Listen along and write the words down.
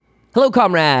Hello,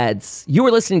 comrades. You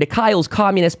are listening to Kyle's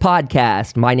Communist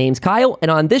Podcast. My name's Kyle,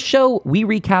 and on this show, we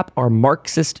recap our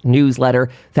Marxist newsletter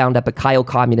found up at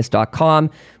kylecommunist.com.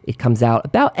 It comes out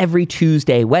about every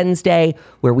Tuesday, Wednesday,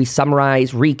 where we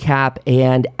summarize, recap,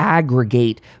 and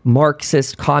aggregate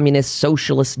Marxist, communist,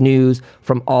 socialist news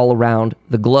from all around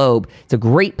the globe. It's a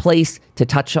great place to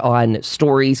touch on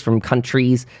stories from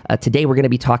countries. Today, we're going to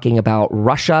be talking about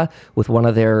Russia with one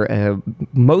of their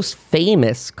most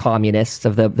famous communists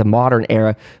of the modern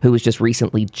era, who was just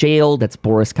recently jailed. That's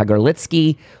Boris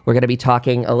Kagarlitsky. We're going to be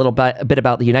talking a bit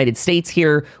about the United States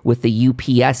here with the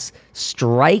UPS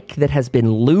strike that has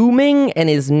been looming and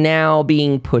is now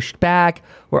being pushed back.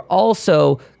 We're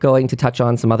also going to touch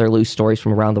on some other loose stories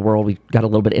from around the world. We've got a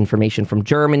little bit of information from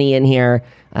Germany in here.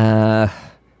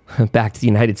 Back to the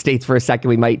United States for a second,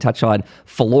 we might touch on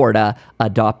Florida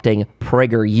adopting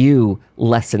PragerU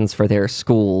lessons for their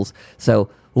schools. So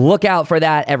look out for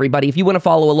that, everybody. If you want to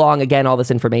follow along, again, all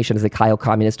this information is at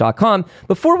kylecommunist.com.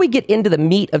 Before we get into the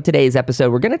meat of today's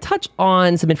episode, we're going to touch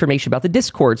on some information about the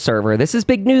Discord server. This is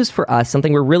big news for us,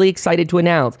 something we're really excited to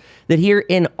announce, that here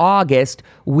in August,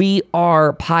 we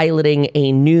are piloting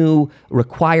a new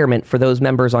requirement for those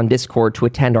members on Discord to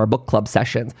attend our book club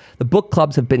sessions. The book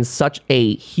clubs have been such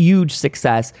a huge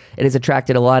success. It has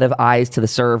attracted a lot of eyes to the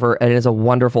server, and it is a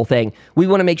wonderful thing. We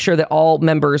want to make sure that all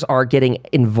members are getting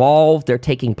involved. They're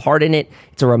taking part in it.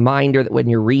 It's a reminder that when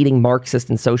you're reading Marxist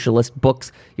and socialist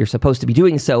books, you're supposed to be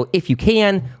doing so, if you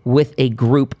can, with a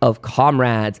group of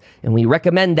comrades. And we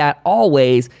recommend that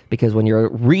always, because when you're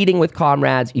reading with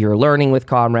comrades, you're learning with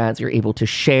comrades, you're able to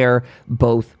share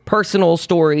both personal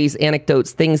stories,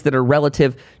 anecdotes, things that are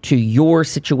relative to your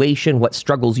situation, what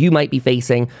struggles you might be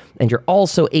facing, and you're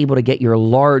also able to get your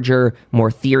larger,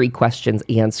 more theory questions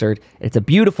answered. It's a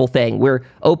beautiful thing. We're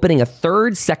opening a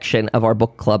third section of our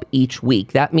book club each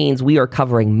week. That means we are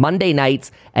covering Monday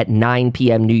nights at 9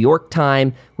 p.m. New York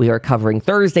time. We are covering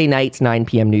Thursday nights, 9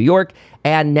 p.m. New York.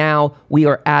 And now we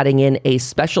are adding in a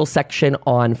special section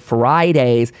on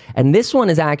Fridays. And this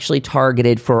one is actually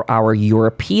targeted for our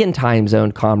European time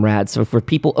zone comrades. So for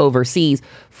people overseas,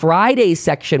 Friday's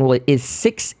section is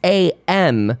 6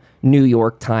 a.m. New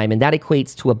York time. And that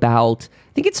equates to about,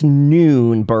 I think it's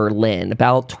noon Berlin,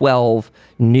 about 12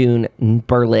 noon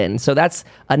Berlin. So that's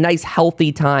a nice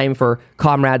healthy time for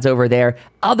comrades over there.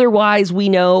 Otherwise, we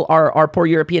know our poor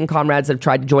European comrades that have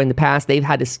tried to join in the past, they've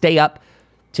had to stay up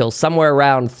till somewhere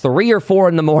around 3 or 4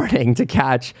 in the morning to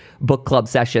catch book club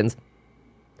sessions.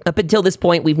 Up until this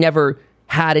point, we've never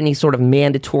had any sort of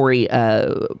mandatory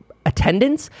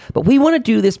attendance, but we want to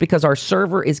do this because our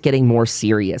server is getting more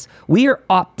serious. We are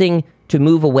opting to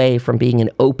move away from being an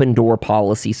open door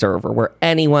policy server where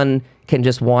anyone can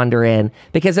just wander in,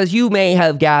 because as you may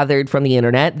have gathered from the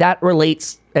internet, that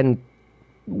relates and,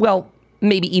 well,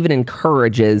 maybe even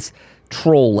encourages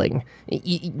trolling.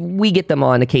 We get them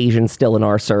on occasion still in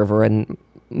our server, and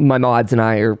my mods and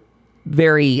I are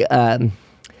very,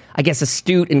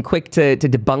 astute and quick to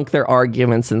debunk their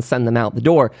arguments and send them out the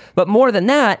door. But more than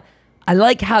that, I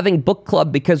like having book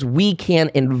club because we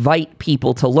can invite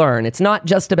people to learn. It's not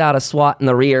just about a swat in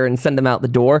the rear and send them out the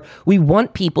door. We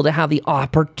want people to have the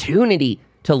opportunity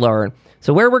to learn.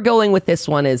 So where we're going with this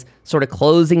one is sort of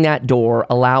closing that door,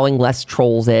 allowing less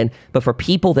trolls in. But for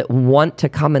people that want to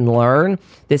come and learn,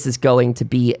 this is going to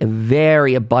be a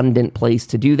very abundant place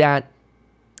to do that.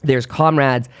 There's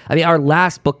comrades. I mean, our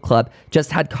last book club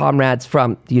just had comrades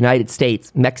from the United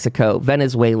States, Mexico,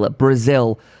 Venezuela,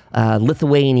 Brazil,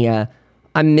 Lithuania.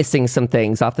 I'm missing some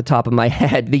things off the top of my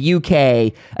head. The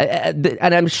UK.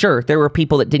 And I'm sure there were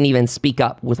people that didn't even speak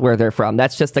up with where they're from.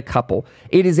 That's just a couple.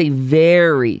 It is a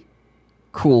very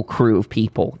cool crew of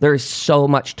people. There's so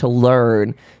much to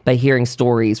learn by hearing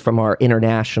stories from our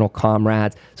international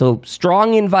comrades. So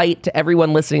strong invite to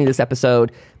everyone listening to this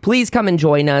episode. Please come and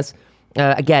join us.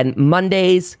 Again,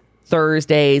 Mondays,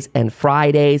 Thursdays, and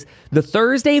Fridays. The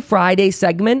Thursday-Friday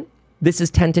segment, this is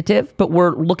tentative, but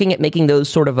we're looking at making those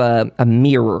sort of a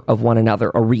mirror of one another,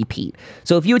 a repeat.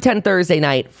 So if you attend Thursday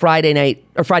night,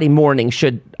 or Friday morning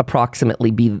should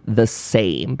approximately be the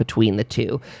same between the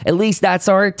two. At least that's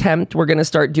our attempt. We're going to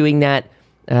start doing that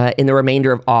in the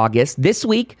remainder of August. This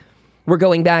week, we're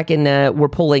going back and we're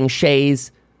pulling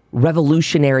Shay's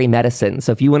Revolutionary Medicine.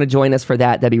 So if you want to join us for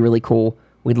that, that'd be really cool.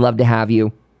 We'd love to have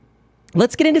you.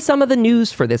 Let's get into some of the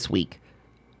news for this week.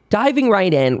 Diving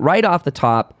right in, right off the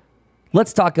top,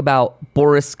 let's talk about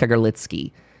Boris Kagarlitsky.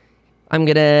 I'm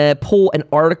going to pull an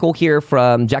article here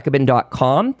from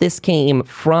Jacobin.com. This came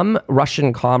from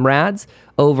Russian comrades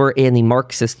over in the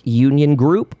Marxist Union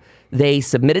group. They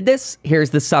submitted this.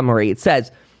 Here's the summary. It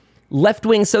says,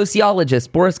 Left-wing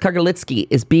sociologist Boris Kagarlitsky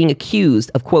is being accused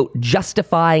of, quote,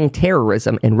 justifying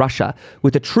terrorism in Russia,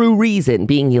 with the true reason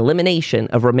being the elimination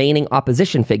of remaining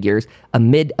opposition figures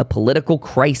amid a political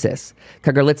crisis.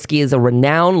 Kagarlitsky is a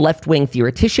renowned left-wing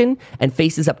theoretician and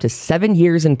faces up to 7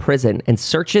 years in prison, and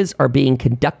searches are being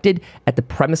conducted at the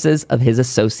premises of his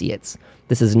associates.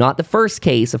 This is not the first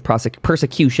case of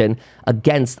persecution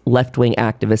against left-wing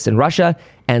activists in Russia,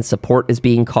 and support is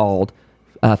being called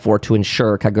for to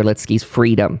ensure Kagarlitsky's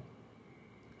freedom.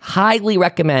 Highly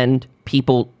recommend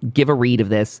people give a read of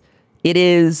this. It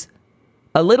is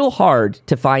a little hard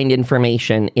to find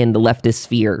information in the leftist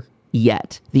sphere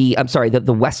yet. The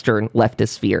Western leftist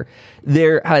sphere.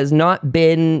 There has not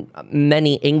been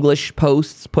many English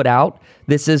posts put out.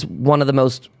 This is one of the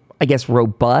most, I guess,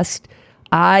 robust.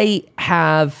 I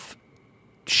have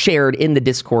shared in the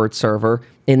Discord server,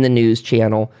 in the news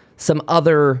channel, some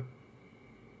other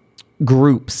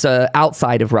groups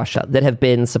outside of Russia that have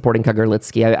been supporting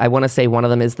Kagarlitsky. I want to say one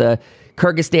of them is the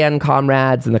Kyrgyzstan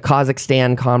comrades and the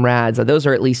Kazakhstan comrades. Those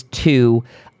are at least two.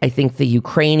 I think the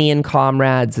Ukrainian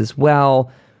comrades as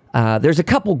well. There's a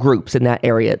couple groups in that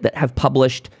area that have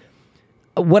published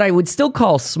what I would still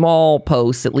call small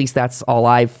posts. At least that's all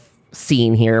I've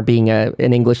seen here, being an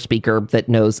English speaker that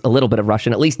knows a little bit of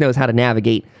Russian, at least knows how to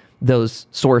navigate those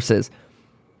sources.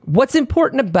 What's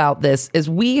important about this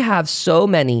is we have so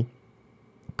many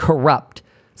corrupt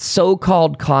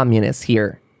so-called communists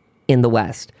here in the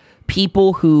West,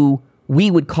 people who we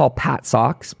would call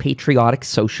PATSOCs, patriotic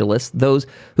socialists, those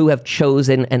who have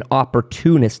chosen an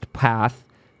opportunist path.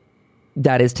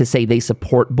 That is to say, they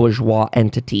support bourgeois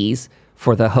entities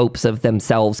for the hopes of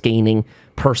themselves gaining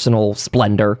personal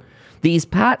splendor. These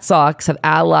PATSOCs have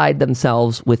allied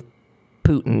themselves with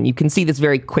Putin. You can see this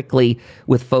very quickly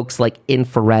with folks like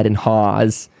Infrared and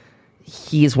Haas.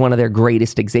 He is one of their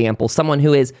greatest examples, someone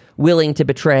who is willing to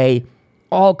betray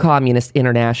all communist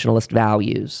internationalist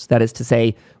values. That is to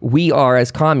say, we are,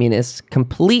 as communists,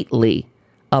 completely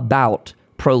about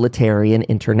proletarian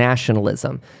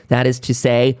internationalism. That is to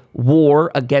say,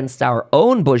 war against our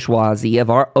own bourgeoisie of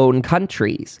our own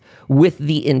countries, with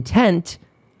the intent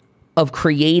of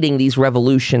creating these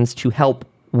revolutions to help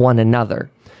one another.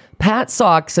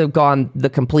 PATSOCs have gone the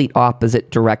complete opposite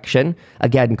direction,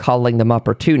 again, calling them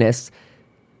opportunists.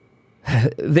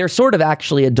 They're sort of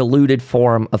actually a diluted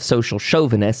form of social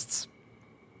chauvinists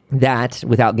that,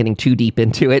 without getting too deep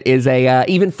into it, is a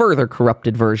even further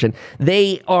corrupted version.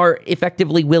 They are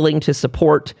effectively willing to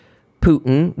support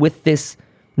Putin with this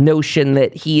notion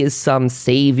that he is some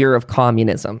savior of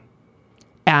communism,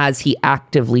 as he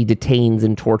actively detains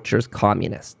and tortures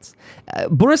communists.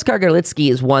 Boris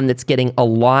Kagarlitsky is one that's getting a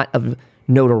lot of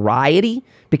notoriety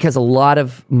because a lot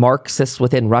of Marxists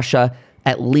within Russia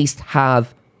at least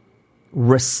have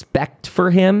respect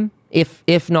for him.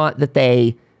 If not that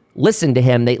they listen to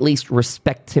him, they at least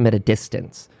respect him at a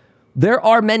distance. There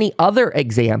are many other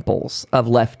examples of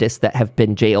leftists that have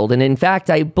been jailed. And in fact,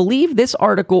 I believe this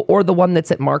article or the one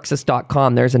that's at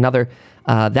Marxist.com, there's another,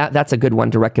 that's a good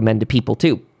one to recommend to people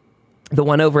too. The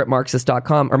one over at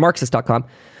Marxist.com,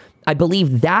 I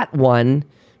believe that one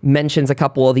mentions a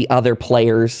couple of the other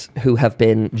players who have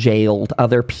been jailed,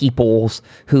 other peoples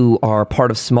who are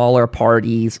part of smaller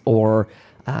parties, or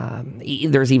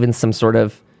there's even some sort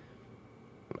of,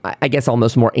 I guess,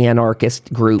 almost more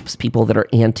anarchist groups, people that are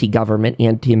anti-government,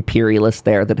 anti-imperialist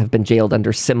there that have been jailed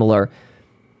under similar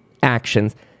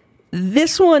actions.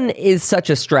 This one is such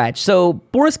a stretch. So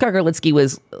Boris Kagarlitsky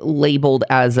was labeled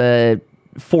as a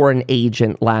foreign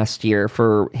agent last year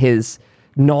for his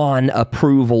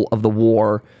non-approval of the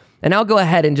war. And I'll go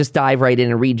ahead and just dive right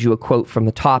in and read you a quote from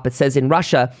the top. It says, in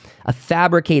Russia, a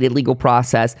fabricated legal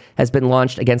process has been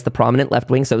launched against the prominent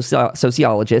left-wing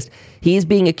sociologist. He is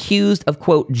being accused of,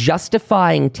 quote,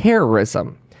 justifying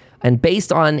terrorism, and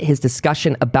based on his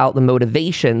discussion about the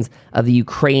motivations of the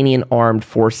Ukrainian armed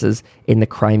forces in the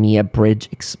Crimea bridge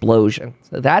explosion.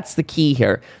 So that's the key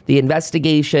here. The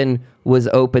investigation was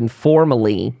opened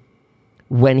formally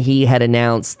when he had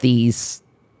announced these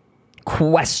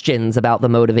questions about the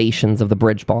motivations of the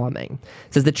bridge bombing.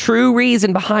 It says the true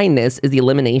reason behind this is the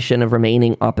elimination of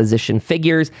remaining opposition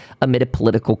figures amid a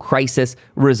political crisis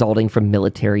resulting from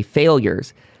military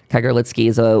failures. Kagarlitsky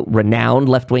is a renowned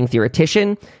left-wing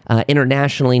theoretician,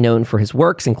 internationally known for his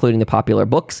works, including the popular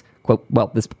books, quote,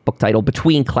 well, this book title,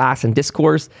 Between Class and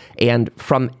Discourse and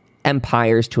From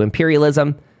Empires to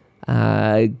Imperialism.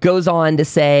 Goes on to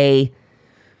say,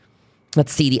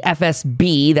 let's see, the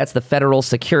FSB, that's the Federal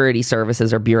Security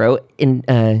Services or Bureau,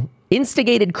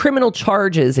 instigated criminal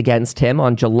charges against him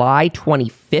on July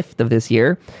 25th of this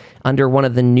year under one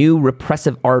of the new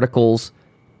repressive articles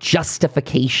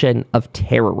justification of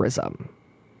terrorism.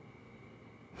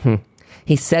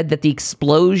 He said that the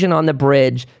explosion on the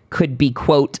bridge could be,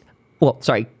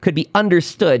 could be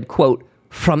understood, quote,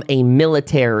 from a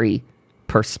military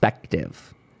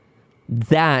perspective.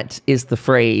 That is the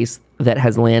phrase that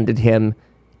has landed him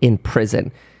in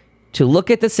prison. To look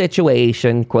at the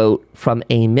situation, quote, from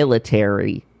a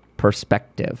military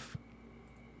perspective.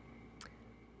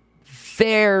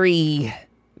 Very,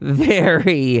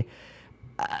 very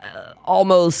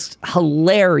almost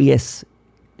hilarious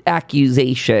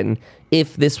accusation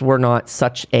if this were not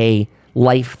such a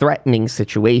life-threatening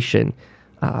situation.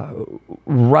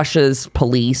 Russia's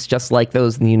police, just like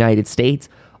those in the United States,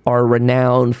 are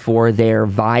renowned for their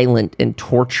violent and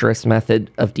torturous method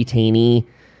of detainee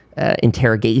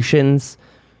interrogations,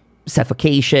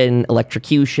 suffocation,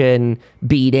 electrocution,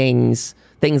 beatings.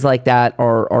 Things like that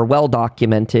are well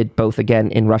documented, both, again,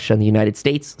 in Russia and the United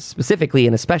States, specifically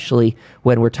and especially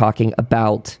when we're talking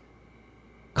about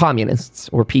communists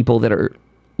or people that are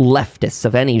leftists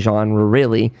of any genre,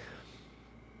 really.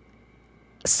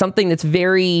 Something that's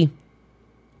very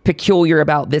peculiar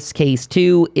about this case,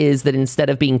 too, is that instead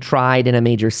of being tried in a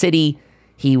major city,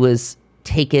 he was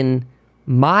taken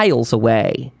miles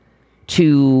away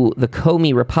to the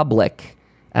Komi Republic,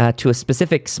 to a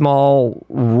specific small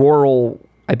rural,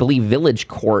 I believe, village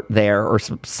court there, or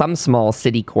some small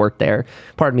city court there.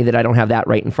 Pardon me that I don't have that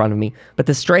right in front of me. But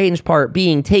the strange part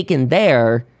being taken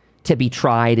there to be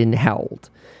tried and held.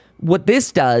 What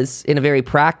this does, in a very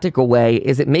practical way,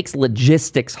 is it makes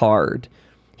logistics hard.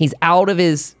 He's out of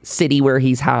his city where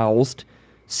he's housed,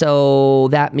 so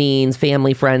that means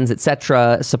family, friends,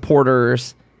 etc.,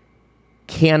 supporters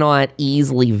cannot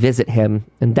easily visit him,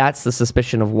 and that's the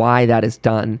suspicion of why that is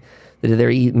done. That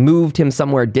they moved him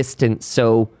somewhere distant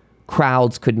so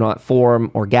crowds could not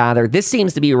form or gather. This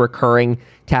seems to be a recurring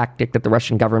tactic that the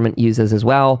Russian government uses as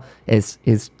well, is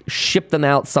ship them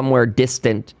out somewhere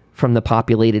distant from the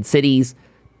populated cities.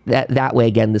 That way,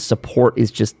 again, the support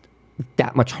is just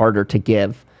that much harder to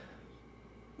give.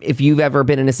 If you've ever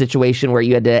been in a situation where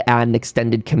you had to add an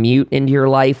extended commute into your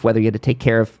life, whether you had to take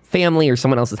care of family or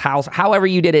someone else's house, however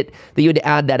you did it, that you had to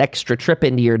add that extra trip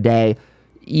into your day,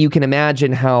 you can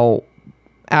imagine how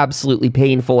absolutely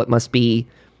painful it must be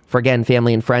for, again,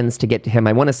 family and friends to get to him.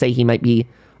 I want to say he might be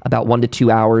about 1 to 2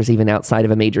 hours even outside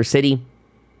of a major city.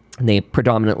 And they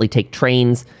predominantly take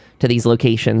trains to these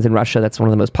locations in Russia. That's one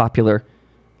of the most popular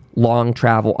long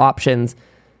travel options.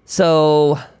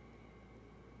 So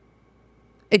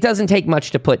it doesn't take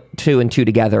much to put 2 and 2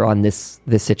 together on this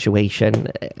situation.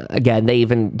 Again, they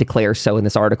even declare so in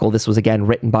this article. This was, again,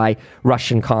 written by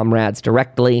Russian comrades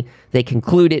directly. They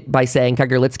conclude it by saying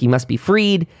Kagarlitsky must be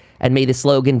freed, and may the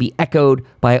slogan be echoed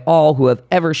by all who have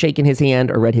ever shaken his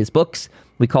hand or read his books.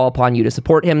 We call upon you to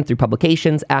support him through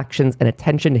publications, actions, and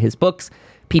attention to his books.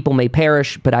 People may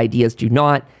perish, but ideas do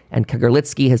not, and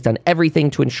Kagarlitsky has done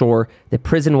everything to ensure that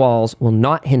prison walls will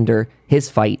not hinder his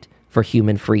fight for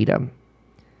human freedom.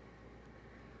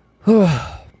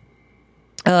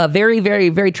 Very, very,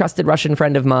 very trusted Russian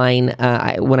friend of mine.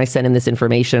 When I sent him this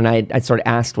information, I sort of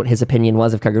asked what his opinion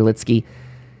was of Kagarlitsky.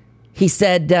 He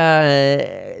said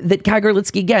that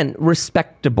Kagarlitsky, again,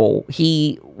 respectable.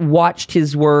 He watched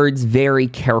his words very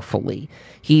carefully.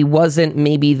 He wasn't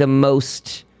maybe the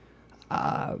most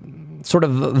sort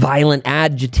of violent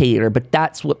agitator, but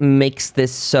that's what makes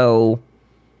this so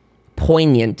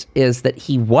poignant, is that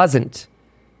he wasn't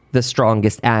the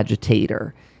strongest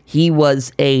agitator. He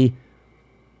was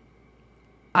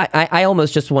I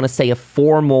almost just want to say a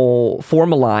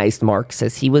formalized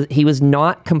Marxist. He was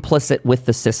not complicit with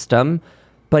the system,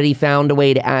 but he found a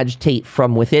way to agitate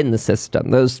from within the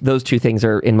system. Those two things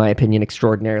are, in my opinion,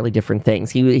 extraordinarily different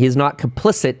things. He's not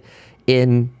complicit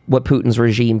in what Putin's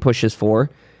regime pushes for,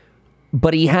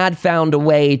 but he had found a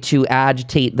way to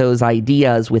agitate those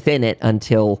ideas within it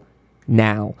until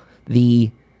now. The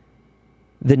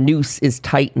noose is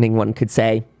tightening, one could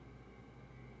say.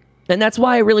 And that's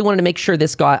why I really wanted to make sure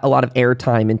this got a lot of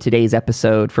airtime in today's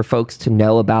episode for folks to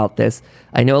know about this.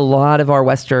 I know a lot of our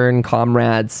Western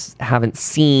comrades haven't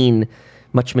seen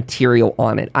much material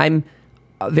on it. I'm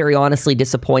very honestly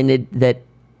disappointed that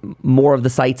more of the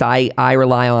sites I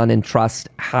rely on and trust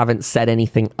haven't said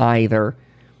anything either.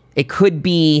 It could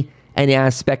be an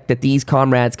aspect that these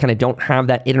comrades kind of don't have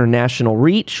that international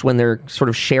reach when they're sort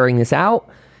of sharing this out.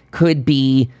 Could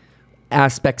be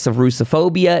aspects of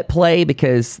Russophobia at play,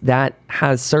 because that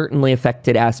has certainly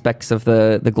affected aspects of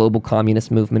the global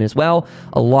communist movement as well.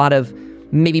 A lot of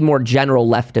maybe more general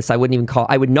leftists,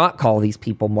 I would not call these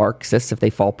people Marxists if they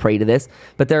fall prey to this,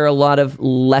 but there are a lot of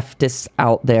leftists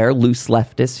out there, loose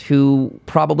leftists, who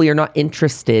probably are not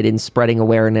interested in spreading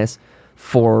awareness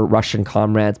for Russian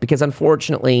comrades, because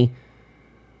unfortunately,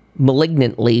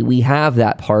 malignantly, we have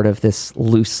that part of this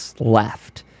loose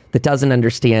left that doesn't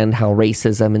understand how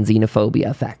racism and xenophobia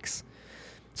affects.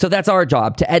 So that's our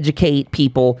job, to educate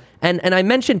people. And I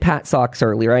mentioned Pat Socks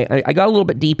earlier. I got a little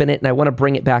bit deep in it, and I want to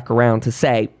bring it back around to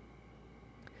say,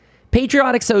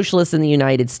 patriotic socialists in the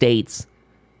United States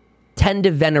tend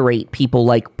to venerate people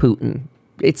like Putin.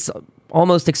 It's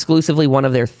almost exclusively one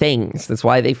of their things. That's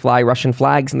why they fly Russian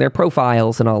flags in their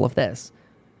profiles and all of this.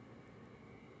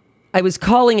 I was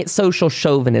calling it social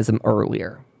chauvinism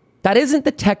earlier. That isn't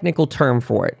the technical term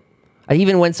for it. I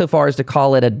even went so far as to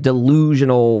call it a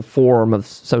delusional form of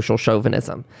social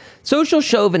chauvinism. Social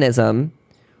chauvinism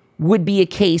would be a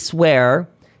case where,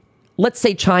 let's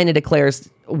say China declares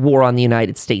war on the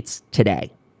United States today.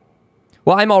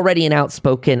 Well, I'm already an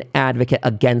outspoken advocate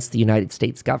against the United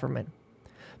States government.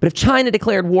 But if China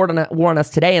declared war on us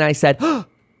today and I said, oh,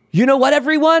 you know what,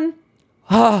 everyone?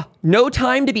 No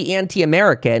time to be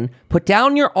anti-American. Put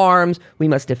down your arms. We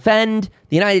must defend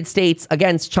the United States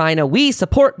against China. We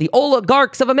support the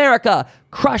oligarchs of America.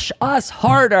 Crush us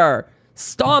harder.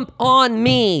 Stomp on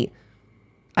me.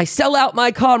 I sell out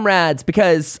my comrades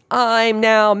because I'm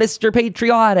now Mr.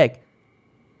 Patriotic.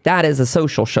 That is a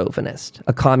social chauvinist,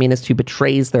 a communist who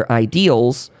betrays their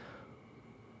ideals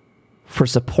for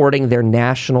supporting their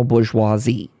national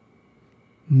bourgeoisie.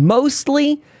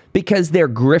 Mostly because they're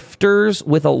grifters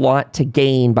with a lot to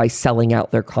gain by selling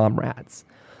out their comrades.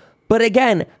 But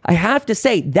again, I have to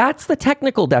say, that's the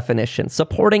technical definition,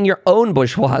 supporting your own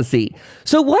bourgeoisie.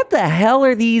 So what the hell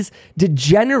are these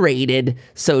degenerated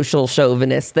social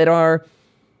chauvinists that are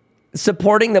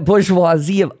supporting the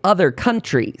bourgeoisie of other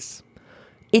countries?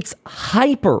 It's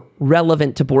hyper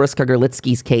relevant to Boris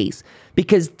Kagarlitsky's case,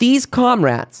 because these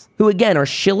comrades, who again are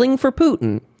shilling for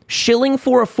Putin, shilling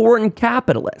for a foreign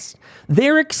capitalist,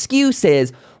 their excuse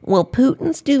is, well,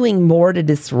 Putin's doing more to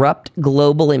disrupt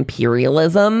global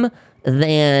imperialism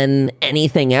than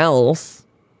anything else.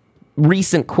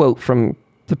 Recent quote from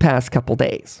the past couple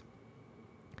days.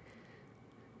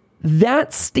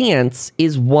 That stance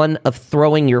is one of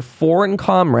throwing your foreign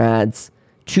comrades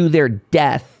to their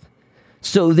death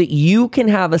so that you can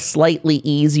have a slightly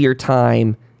easier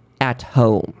time at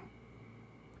home.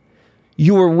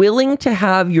 You are willing to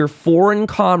have your foreign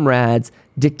comrades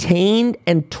detained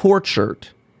and tortured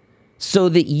so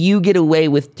that you get away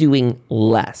with doing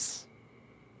less.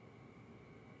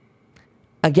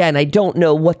 Again, I don't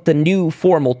know what the new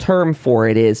formal term for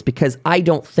it is, because I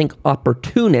don't think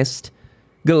opportunist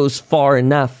goes far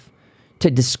enough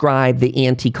to describe the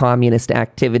anti-communist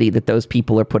activity that those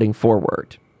people are putting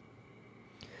forward.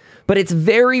 But it's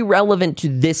very relevant to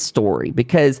this story,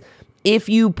 because if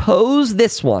you pose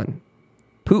this one,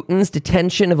 Putin's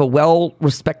detention of a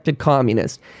well-respected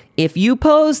communist, if you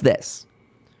pose this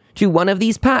to one of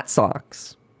these Pat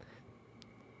Socks,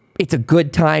 it's a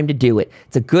good time to do it.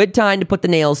 It's a good time to put the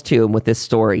nails to him with this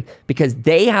story, because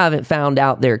they haven't found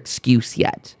out their excuse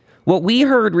yet. What we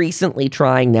heard recently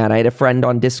trying that, I had a friend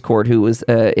on Discord who was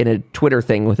in a Twitter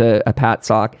thing with a Pat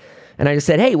Sock, and I just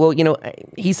said, hey, well, you know,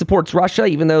 he supports Russia,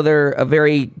 even though they're a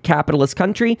very capitalist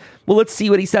country. Well, let's see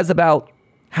what he says about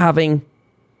having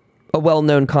a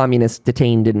well-known communist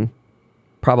detained and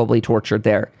probably tortured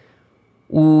there.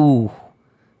 Ooh,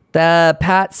 the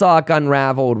Pat Sock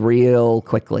unraveled real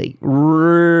quickly.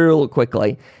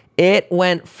 It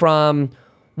went from,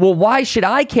 well, why should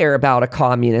I care about a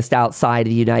communist outside of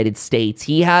the United States?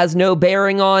 He has no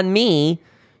bearing on me,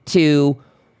 to,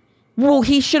 well,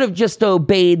 he should have just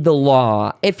obeyed the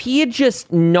law. If he had just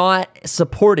not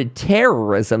supported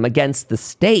terrorism against the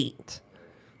state.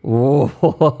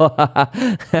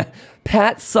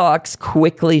 Pat Socks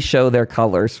quickly show their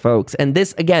colors, folks. And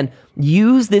this, again,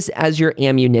 use this as your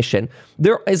ammunition.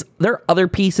 There are other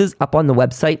pieces up on the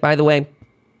website, by the way.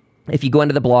 If you go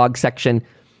into the blog section,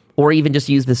 or even just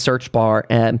use the search bar,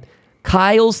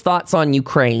 Kyle's Thoughts on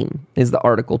Ukraine is the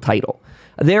article title.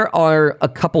 There are a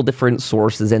couple different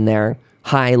sources in there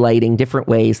highlighting different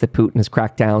ways that Putin has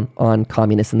cracked down on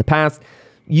communists in the past.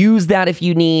 Use that if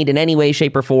you need, in any way,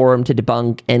 shape, or form, to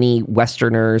debunk any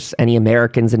Westerners, any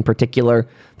Americans in particular,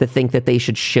 that think that they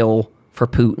should shill for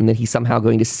Putin, that he's somehow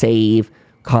going to save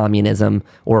communism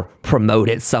or promote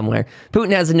it somewhere.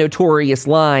 Putin has a notorious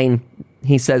line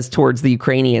he says towards the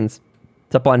Ukrainians.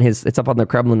 It's up on the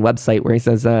Kremlin website, where he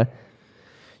says,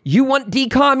 you want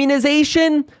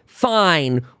decommunization?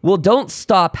 Fine. Well, don't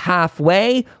stop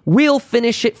halfway. We'll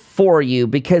finish it for you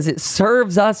because it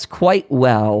serves us quite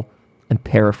well. I'm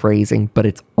paraphrasing, but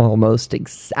it's almost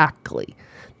exactly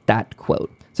that quote.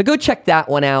 So go check that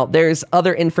one out. There's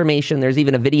other information. There's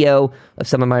even a video of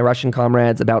some of my Russian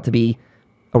comrades about to be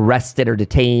arrested or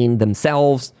detained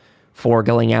themselves for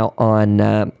going out on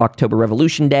October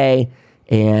Revolution Day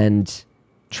and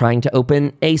trying to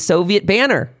open a Soviet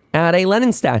banner at a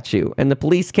Lenin statue. And the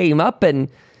police came up and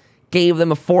gave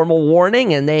them a formal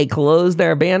warning, and they closed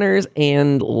their banners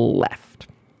and left.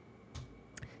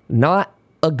 Not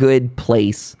a good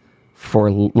place for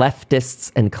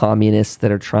leftists and communists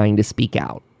that are trying to speak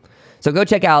out. So go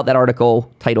check out that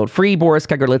article titled Free Boris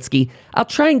Kagarlitsky. I'll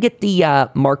try and get the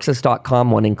Marxist.com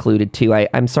one included too.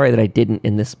 I'm sorry that I didn't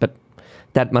in this, but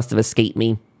that must have escaped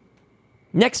me.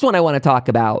 Next one I want to talk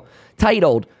about,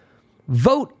 titled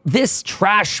Vote This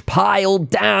Trash Pile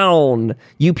Down.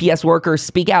 UPS workers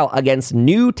speak out against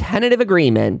new tentative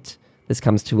agreement. This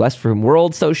comes to us from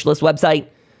World Socialist website.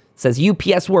 It says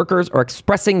UPS workers are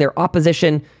expressing their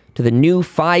opposition to the new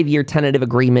 5-year tentative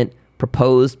agreement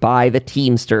proposed by the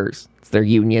Teamsters, it's their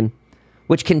union,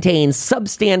 which contains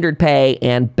substandard pay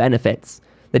and benefits.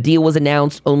 The deal was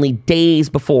announced only days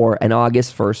before an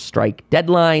August 1st strike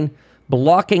deadline,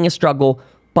 blocking a struggle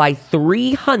by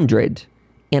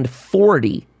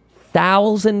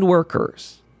 340,000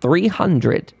 workers.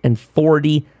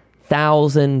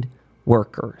 340,000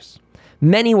 workers.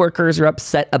 Many workers are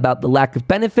upset about the lack of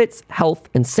benefits, health,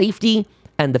 and safety,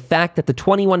 and the fact that the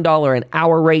 $21 an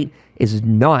hour rate is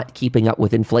not keeping up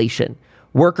with inflation.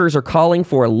 Workers are calling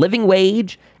for a living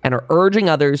wage and are urging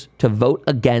others to vote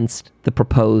against the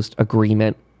proposed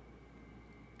agreement.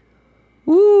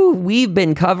 We've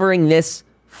been covering this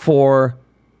for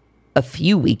a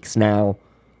few weeks now,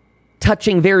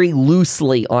 touching very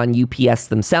loosely on UPS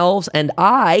themselves, and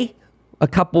I, a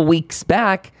couple weeks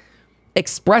back,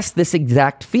 expressed this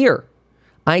exact fear.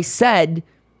 I said,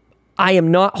 I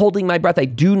am not holding my breath. I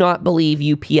do not believe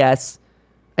UPS.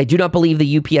 I do not believe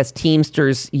the UPS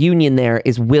Teamsters union there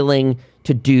is willing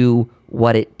to do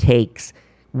what it takes.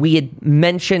 We had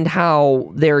mentioned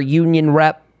how their union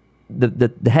rep,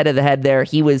 the head of the head there,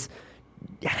 he was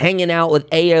hanging out with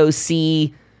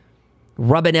AOC,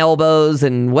 rubbing elbows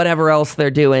and whatever else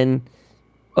they're doing,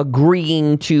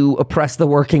 agreeing to oppress the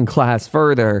working class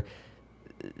further.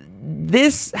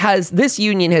 This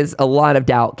union has a lot of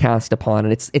doubt cast upon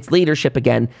it. Its leadership,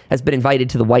 again, has been invited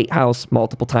to the White House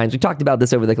multiple times. We talked about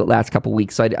this over the last couple of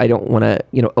weeks, so I don't want to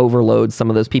overload some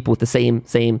of those people with the same.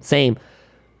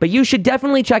 But you should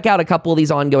definitely check out a couple of these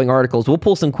ongoing articles. We'll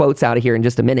pull some quotes out of here in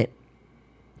just a minute,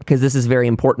 because this is very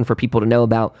important for people to know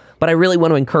about. But I really want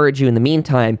to encourage you in the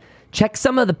meantime, check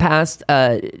some of the past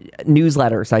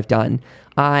newsletters I've done.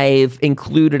 I've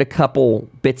included a couple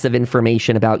bits of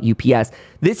information about UPS.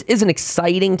 This is an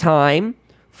exciting time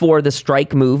for the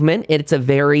strike movement. It's a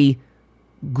very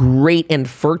great and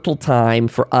fertile time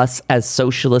for us as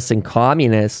socialists and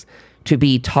communists to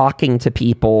be talking to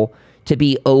people, to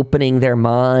be opening their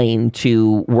mind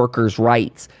to workers'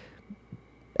 rights.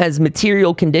 As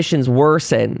material conditions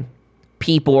worsen,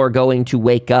 people are going to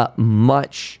wake up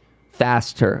much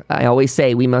faster. I always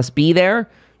say we must be there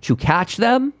to catch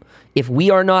them. If we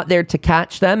are not there to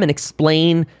catch them and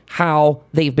explain how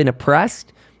they've been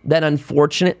oppressed, then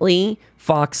unfortunately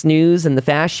Fox News and the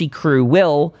fasci crew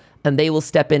will, and they will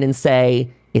step in and say,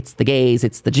 it's the gays,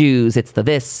 it's the Jews, it's the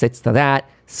this, it's the that,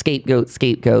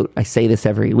 scapegoat. I say this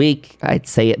every week. I'd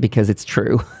say it because it's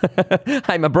true.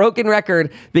 I'm a broken record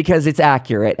because it's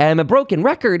accurate. I'm a broken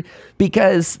record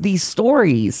because these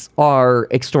stories are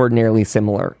extraordinarily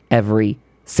similar every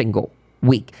single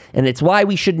week. And it's why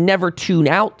we should never tune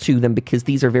out to them, because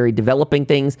these are very developing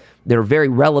things. They're very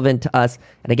relevant to us.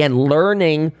 And again,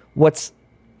 learning what's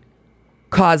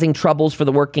causing troubles for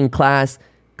the working class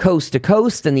coast to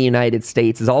coast in the United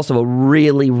States is also a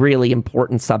really, really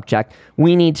important subject.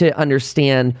 We need to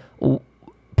understand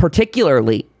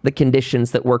particularly the conditions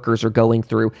that workers are going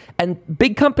through. And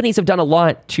big companies have done a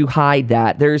lot to hide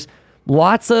that. There's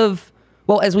lots of,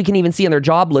 well, as we can even see on their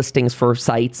job listings for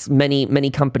sites, many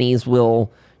companies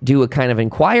will do a kind of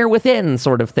inquire within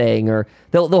sort of thing, or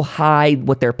they'll hide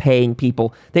what they're paying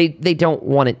people. They don't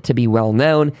want it to be well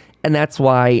known. And that's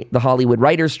why the Hollywood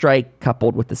writers' strike,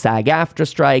 coupled with the SAG-AFTRA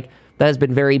strike, that has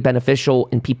been very beneficial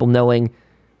in people knowing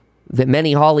that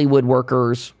many Hollywood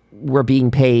workers were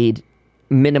being paid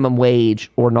minimum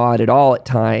wage or not at all at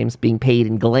times, being paid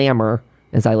in glamour,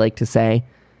 as I like to say.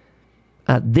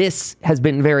 This has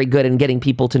been very good in getting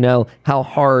people to know how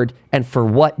hard and for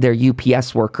what their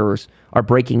UPS workers are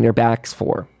breaking their backs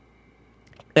for.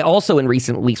 Also, in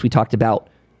recent weeks, we talked about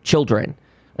children,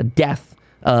 a death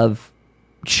of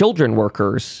children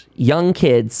workers, young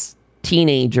kids,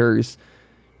 teenagers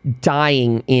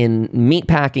dying in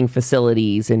meatpacking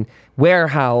facilities and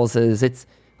warehouses. It's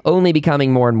only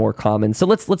becoming more and more common. So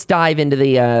let's dive into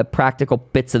the practical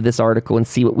bits of this article and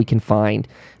see what we can find.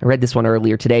 I read this one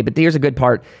earlier today, but here's a good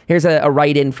part. Here's a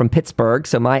write-in from Pittsburgh,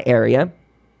 so my area.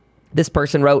 This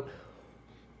person wrote,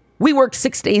 "We worked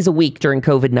 6 days a week during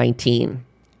COVID-19.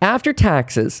 After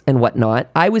taxes and whatnot,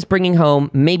 I was bringing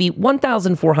home maybe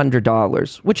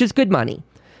 $1,400, which is good money.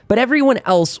 But everyone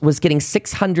else was getting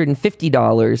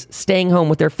 $650 staying home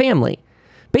with their family.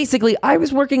 Basically, I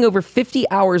was working over 50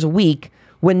 hours a week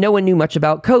when no one knew much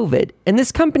about COVID. And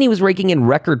this company was raking in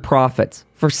record profits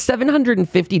for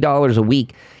 $750 a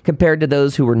week compared to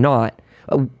those who were not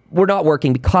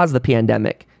working because of the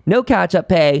pandemic. No catch-up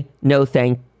pay, no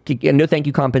thank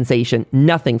you compensation,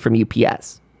 nothing from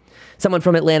UPS." Someone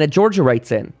from Atlanta, Georgia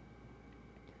writes in,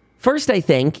 "First, I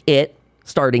think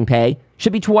starting pay,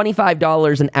 should be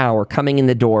 $25 an hour coming in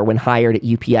the door when hired at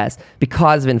UPS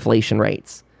because of inflation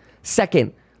rates.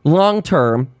 Second,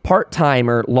 long-term,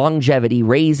 part-timer longevity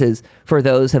raises for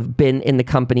those have been in the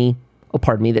company." Oh,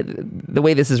 pardon me. The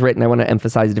way this is written, I want to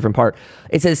emphasize a different part.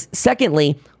 It says,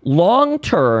 secondly,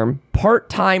 long-term,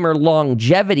 part-timer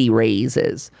longevity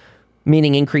raises,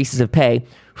 meaning increases of pay,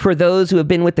 for those who have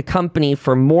been with the company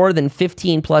for more than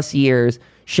 15 plus years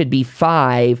should be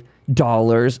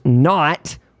 $5,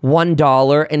 not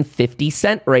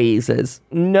 $1.50 raises.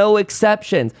 No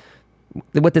exceptions.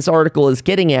 What this article is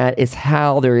getting at is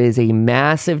how there is a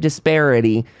massive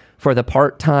disparity for the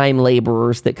part-time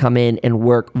laborers that come in and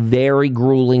work very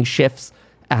grueling shifts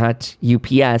at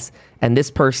UPS. And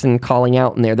this person calling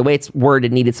out in there, the way it's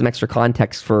worded needed some extra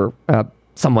context for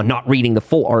someone not reading the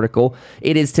full article.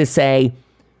 It is to say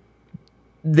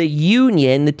the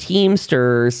union, the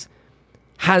Teamsters,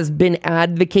 has been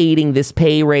advocating this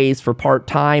pay raise for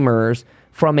part-timers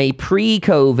from a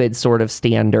pre-COVID sort of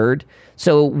standard,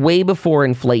 so way before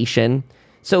inflation.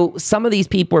 So some of these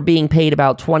people are being paid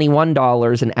about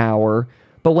 $21 an hour,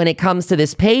 but when it comes to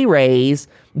this pay raise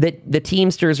that the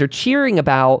Teamsters are cheering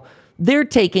about, they're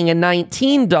taking a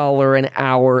 $19 an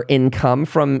hour income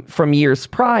from years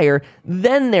prior,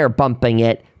 then they're bumping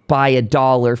it by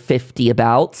 $1.50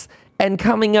 abouts, and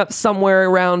coming up somewhere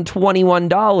around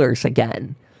 $21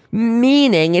 again.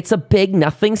 Meaning it's a big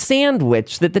nothing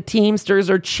sandwich that the Teamsters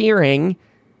are cheering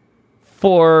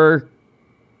for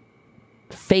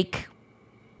fake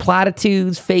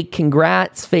platitudes, fake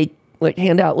congrats, fake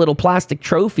hand out little plastic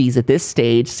trophies at this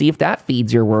stage. See if that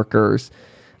feeds your workers.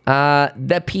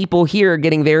 That people here are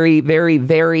getting very, very,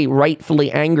 very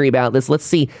rightfully angry about this. Let's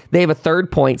see. They have a third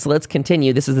point, so let's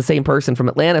continue. This is the same person from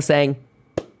Atlanta saying,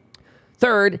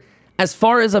 "Third, as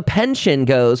far as a pension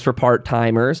goes for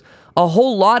part-timers, a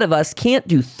whole lot of us can't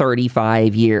do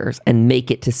 35 years and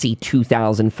make it to see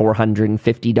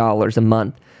 $2,450 a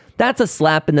month. That's a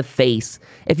slap in the face.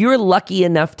 If you're lucky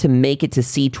enough to make it to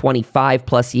see 25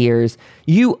 plus years,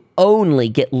 you only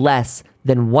get less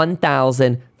than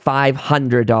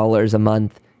 $1,500 a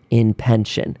month in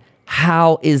pension.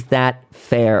 How is that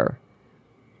fair?"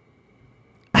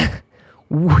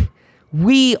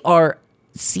 We are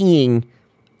seeing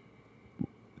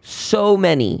so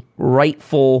many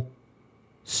rightful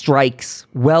strikes,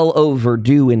 well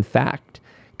overdue, in fact,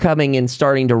 coming and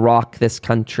starting to rock this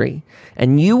country.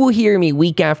 And you will hear me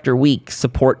week after week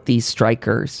support these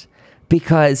strikers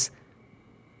because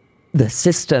the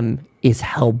system is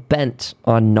hell-bent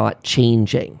on not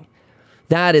changing.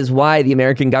 That is why the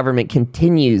American government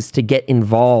continues to get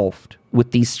involved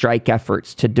with these strike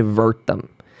efforts to divert them.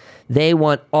 They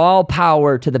want all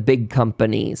power to the big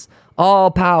companies,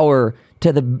 all power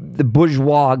to the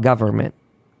bourgeois government.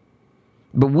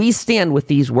 But we stand with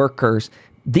these workers.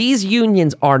 These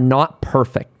unions are not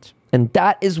perfect. And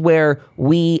that is where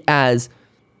we, as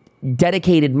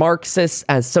dedicated Marxists,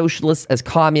 as socialists, as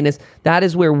communists, that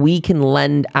is where we can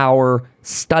lend our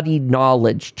studied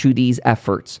knowledge to these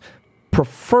efforts.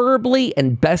 Preferably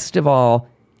and best of all,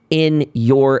 in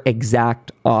your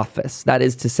exact office. That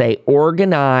is to say,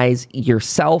 organize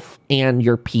yourself and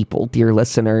your people, dear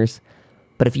listeners.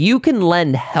 But if you can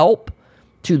lend help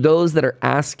to those that are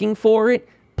asking for it,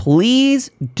 please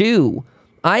do.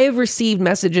 I have received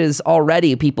messages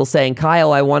already, people saying,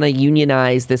 "Kyle, I want to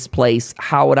unionize this place.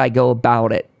 How would I go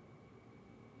about it?"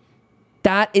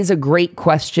 That is a great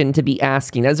question to be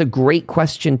asking. That is a great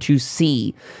question to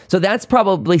see. So that's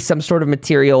probably some sort of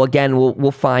material. Again,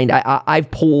 we'll find.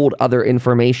 I've pulled other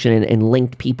information and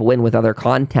linked people in with other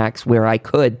contacts where I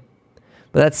could.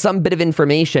 But that's some bit of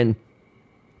information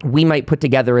we might put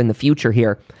together in the future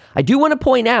here. I do want to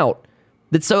point out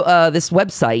that this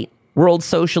website, World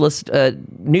Socialist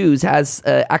News, has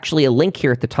actually a link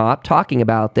here at the top talking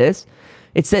about this.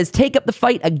 It says, "Take up the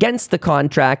fight against the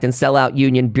contract and sell out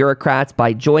union bureaucrats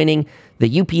by joining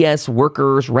the UPS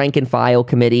Workers Rank and File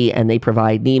Committee, and they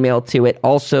provide an email to it,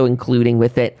 also including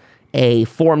with it a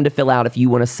form to fill out if you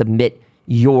want to submit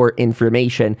your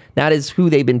information. That is who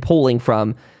they've been polling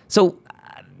from. So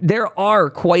there are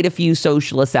quite a few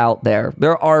socialists out there.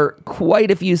 There are quite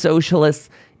a few socialists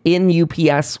in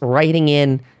UPS writing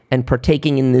in and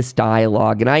partaking in this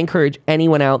dialogue. And I encourage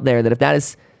anyone out there that if that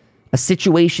is a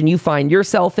situation you find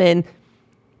yourself in,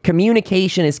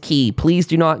 communication is key. Please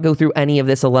do not go through any of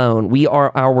this alone. We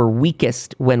are our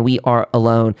weakest when we are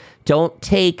alone. Don't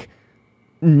take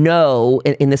no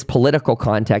in this political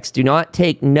context. Do not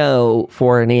take no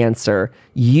for an answer.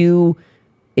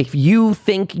 If you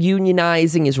think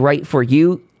unionizing is right for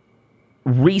you,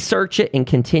 research it and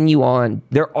continue on.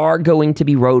 There are going to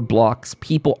be roadblocks.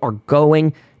 People are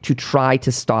going to try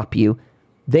to stop you.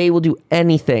 They will do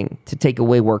anything to take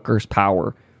away workers'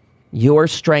 power. Your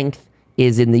strength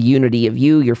is in the unity of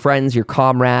you, your friends, your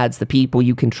comrades, the people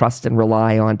you can trust and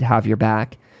rely on to have your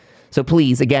back. So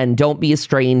please, again, don't be a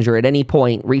stranger at any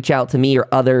point. Reach out to me or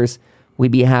others.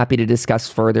 We'd be happy to discuss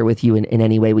further with you in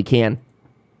any way we can.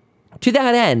 To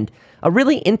that end, a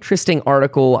really interesting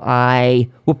article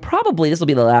this will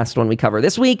be the last one we cover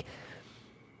this week.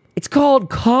 It's called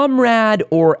Comrade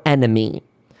or Enemy.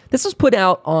 This was put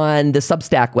out on the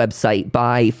Substack website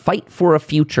by Fight for a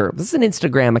Future. This is an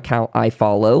Instagram account I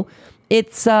follow.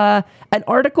 It's an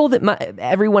article that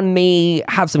everyone may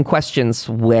have some questions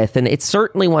with, and it's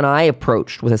certainly one I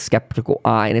approached with a skeptical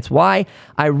eye, and it's why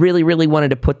I really, really wanted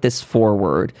to put this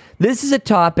forward. This is a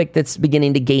topic that's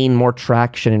beginning to gain more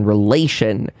traction in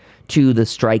relation to the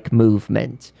strike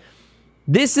movement.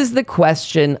 This is the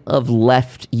question of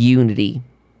left unity.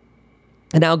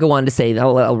 And I'll go on to say,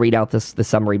 I'll read out the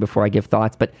summary before I give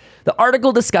thoughts, but the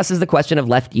article discusses the question of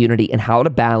left unity and how to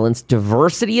balance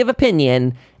diversity of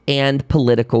opinion and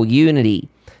political unity.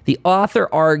 The author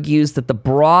argues that the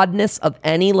broadness of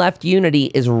any left unity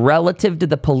is relative to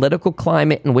the political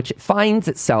climate in which it finds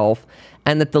itself,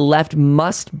 and that the left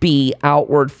must be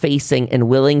outward-facing and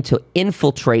willing to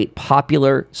infiltrate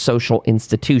popular social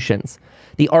institutions.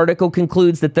 The article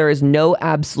concludes that there is no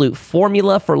absolute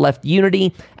formula for left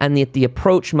unity, and that the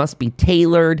approach must be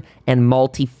tailored and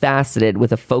multifaceted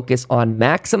with a focus on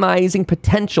maximizing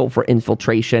potential for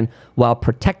infiltration while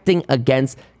protecting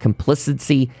against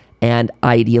complicity and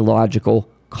ideological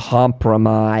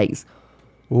compromise.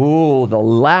 Ooh, the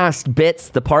last bit's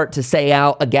the part to say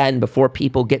out again before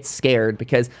people get scared,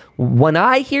 because when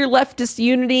I hear leftist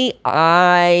unity,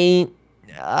 I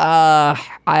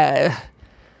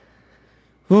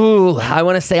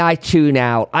want to say I tune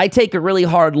out. I take a really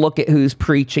hard look at who's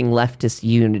preaching leftist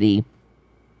unity.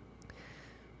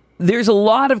 There's a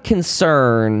lot of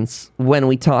concerns when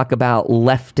we talk about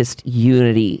leftist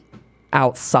unity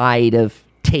outside of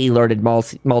tailored and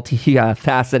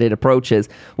multi-faceted approaches.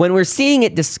 When we're seeing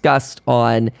it discussed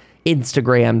on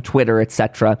Instagram, Twitter,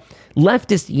 etc.,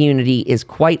 leftist unity is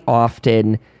quite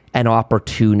often an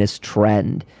opportunist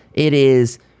trend. It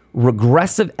is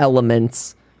regressive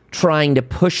elements trying to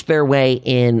push their way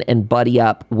in and buddy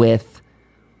up with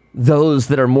those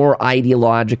that are more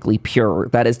ideologically pure.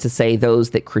 That is to say, those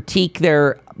that critique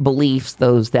their beliefs,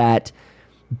 those that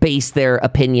base their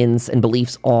opinions and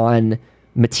beliefs on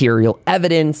material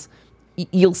evidence.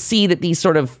 You'll see that these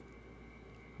sort of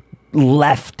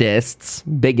leftists,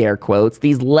 big air quotes,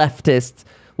 these leftists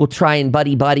will try and butt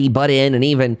in and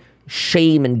even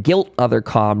shame and guilt other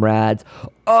comrades.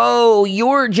 Oh,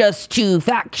 you're just too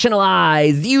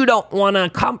factionalized. You don't want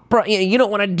to you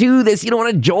don't want to do this. You don't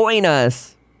want to join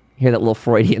us. Hear that little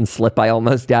Freudian slip I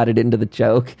almost added into the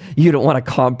joke? You don't want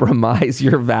to compromise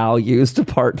your values to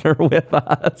partner with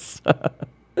us.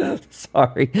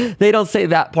 Sorry, they don't say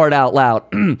that part out loud.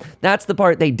 That's the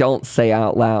part they don't say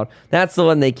out loud. That's the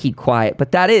one they keep quiet.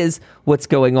 But that is what's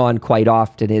going on quite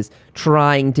often, is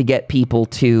trying to get people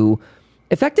to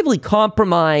effectively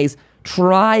compromise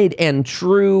tried and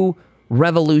true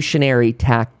revolutionary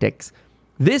tactics.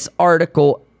 This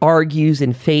article argues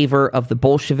in favor of the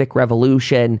Bolshevik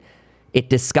Revolution. It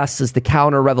discusses the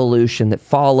counter-revolution that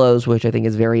follows, which I think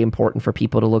is very important for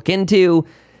people to look into.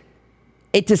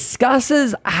 It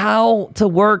discusses how to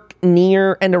work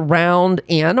near and around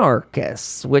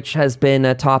anarchists, which has been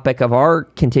a topic of our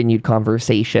continued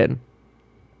conversation,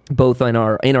 both in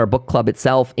our book club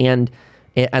itself and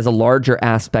as a larger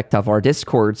aspect of our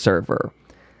Discord server.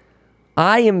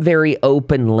 I am very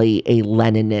openly a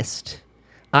Leninist.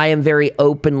 I am very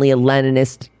openly a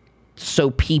Leninist so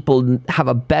people have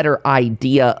a better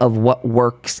idea of what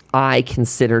works I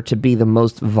consider to be the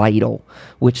most vital,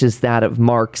 which is that of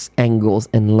Marx, Engels,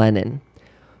 and Lenin.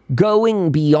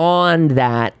 Going beyond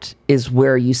that is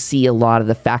where you see a lot of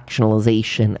the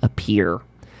factionalization appear.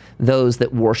 Those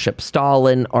that worship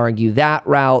Stalin argue that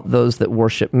route. Those that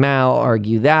worship Mao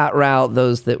argue that route.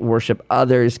 Those that worship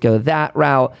others go that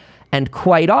route. And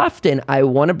quite often, I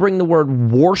want to bring the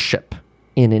word worship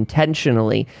in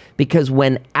intentionally, because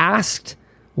when asked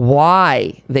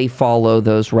why they follow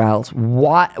those routes,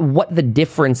 what the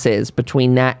difference is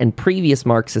between that and previous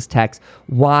Marxist texts,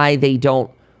 why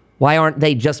aren't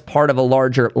they just part of a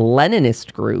larger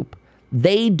Leninist group,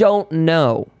 they don't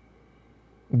know.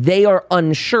 They are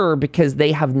unsure because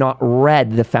they have not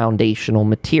read the foundational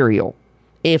material.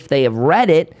 If they have read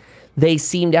it, they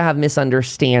seem to have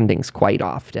misunderstandings quite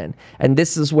often. And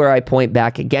this is where I point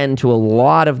back again to a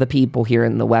lot of the people here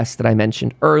in the West that I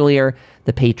mentioned earlier,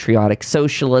 the Patriotic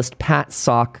Socialist,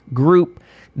 PATSOK group.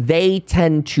 They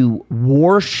tend to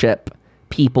worship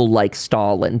people like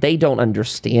Stalin. They don't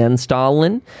understand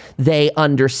Stalin. They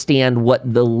understand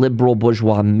what the liberal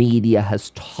bourgeois media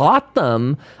has taught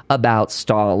them about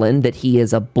Stalin, that he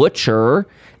is a butcher,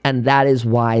 and that is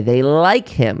why they like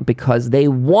him, because they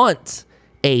want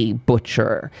a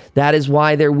butcher. That is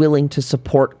why they're willing to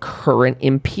support current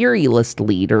imperialist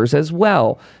leaders as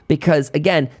well. Because,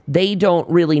 again, they don't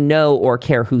really know or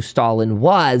care who Stalin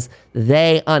was.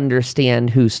 They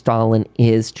understand who Stalin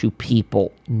is to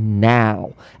people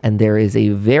now. And there is a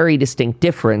very distinct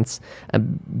difference.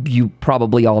 You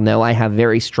probably all know I have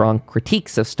very strong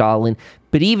critiques of Stalin.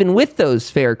 But even with those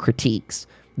fair critiques,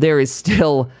 there is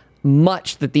still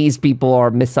much that these people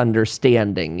are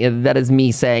misunderstanding. That is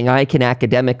me saying I can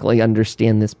academically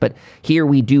understand this, but here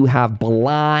we do have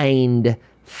blind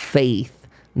faith,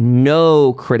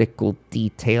 no critical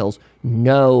details,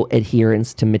 no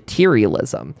adherence to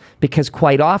materialism, because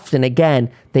quite often, again,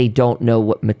 they don't know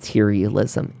what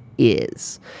materialism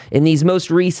is. In these most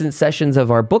recent sessions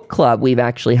of our book club, we've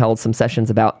actually held some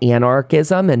sessions about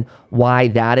anarchism and why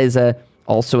that is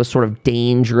also a sort of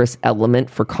dangerous element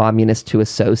for communists to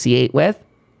associate with.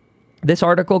 This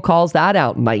article calls that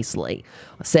out nicely,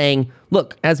 saying,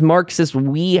 look, as Marxists,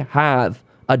 we have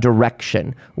a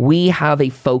direction, we have a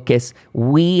focus,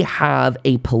 we have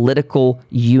a political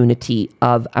unity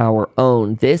of our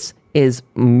own. This is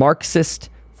Marxist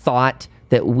thought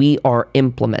that we are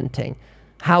implementing.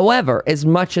 However, as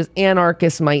much as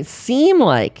anarchists might seem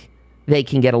like they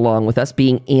can get along with us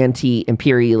being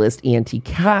anti-imperialist,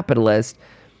 anti-capitalist,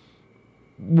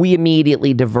 we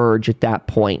immediately diverge at that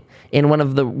point. In one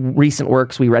of the recent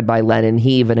works we read by Lenin,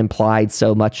 he even implied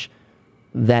so much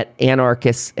that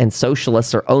anarchists and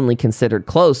socialists are only considered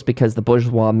close because the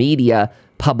bourgeois media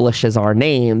publishes our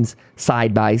names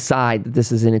side by side.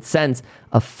 This is, in its sense,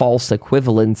 a false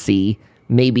equivalency.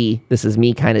 Maybe this is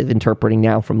me kind of interpreting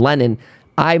now from Lenin.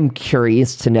 I'm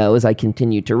curious to know, as I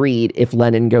continue to read, if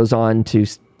Lenin goes on to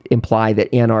imply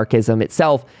that anarchism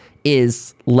itself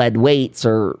is lead weights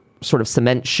or sort of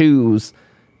cement shoes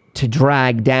to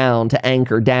drag down, to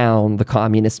anchor down the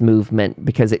communist movement,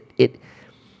 because it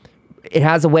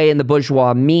has a way in the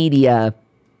bourgeois media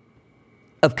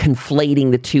of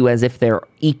conflating the two as if they're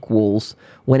equals,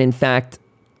 when in fact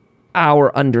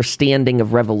our understanding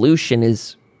of revolution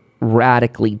is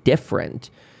radically different.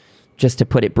 Just to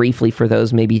put it briefly for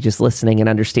those maybe just listening and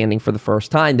understanding for the first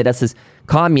time, that us as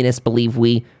communists believe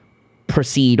we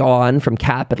proceed on from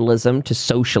capitalism to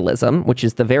socialism, which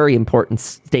is the very important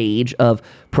stage of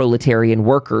proletarian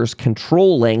workers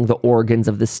controlling the organs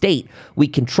of the state. We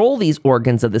control these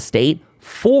organs of the state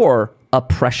for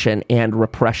oppression and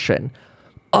repression.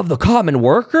 Of the common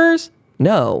workers?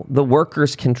 No, the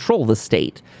workers control the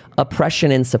state.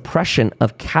 Oppression and suppression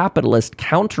of capitalist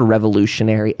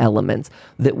counter-revolutionary elements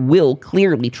that will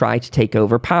clearly try to take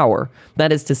over power.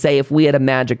 That is to say, if we had a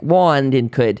magic wand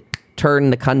and could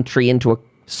turn the country into a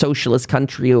socialist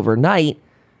country overnight,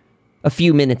 a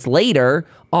few minutes later,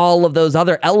 all of those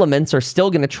other elements are still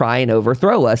going to try and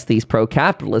overthrow us, these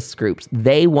pro-capitalist groups.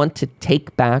 They want to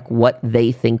take back what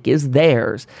they think is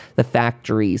theirs, the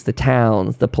factories, the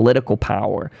towns, the political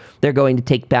power. They're going to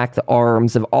take back the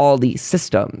arms of all these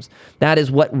systems. That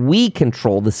is what we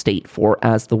control the state for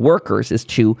as the workers, is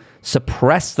to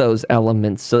suppress those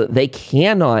elements so that they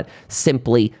cannot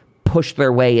simply push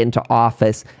their way into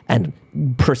office and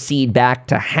proceed back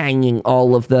to hanging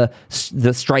all of the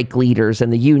strike leaders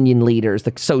and the union leaders,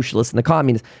 the socialists and the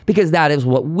communists, because that is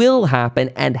what will happen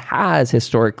and has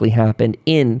historically happened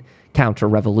in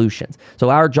counter-revolutions. So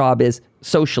our job as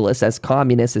socialists, as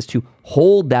communists, is to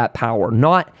hold that power,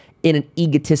 not in an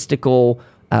egotistical,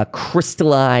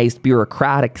 crystallized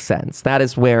bureaucratic sense. That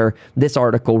is where this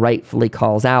article rightfully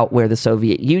calls out where the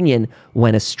Soviet Union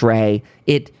went astray.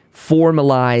 It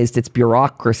formalized its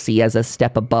bureaucracy as a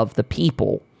step above the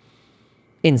people.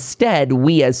 Instead,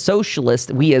 we as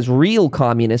socialists, we as real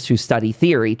communists who study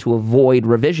theory to avoid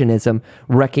revisionism,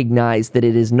 recognize that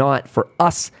it is not for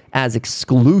us as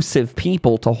exclusive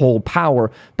people to hold power,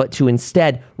 but to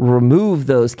instead remove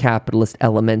those capitalist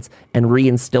elements and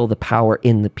reinstill the power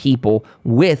in the people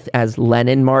with, as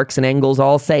Lenin, Marx, and Engels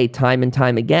all say time and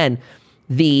time again,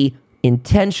 the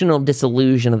intentional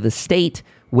dissolution of the state,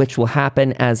 which will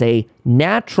happen as a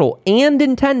natural and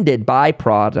intended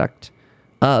byproduct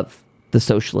of the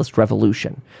socialist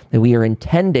revolution, that we are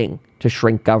intending to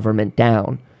shrink government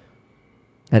down.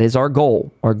 That is our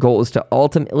goal. Our goal is to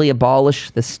ultimately abolish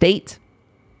the state.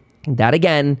 And that,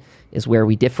 again, is where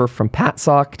we differ from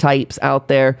Patsock types out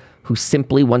there who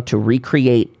simply want to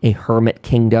recreate a hermit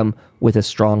kingdom with a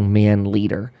strong man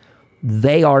leader.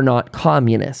 They are not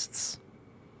communists.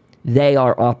 They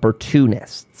are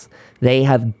opportunists. They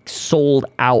have sold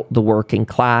out the working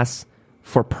class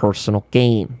for personal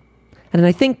gain. And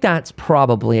I think that's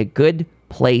probably a good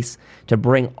place to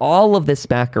bring all of this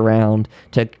back around,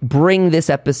 to bring this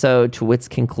episode to its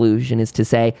conclusion, is to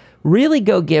say, really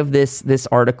go give this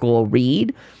article a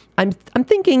read. I'm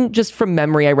thinking, just from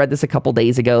memory, I read this a couple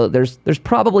days ago, there's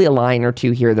probably a line or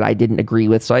two here that I didn't agree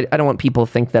with, so I don't want people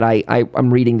to think that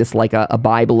I'm reading this like a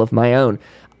Bible of my own.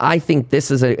 I think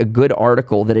this is a good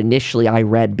article that initially I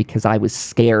read because I was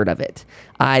scared of it.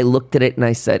 I looked at it and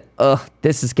I said,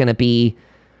 this is going to be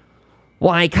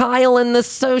why Kyle and the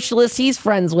socialists he's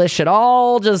friends with should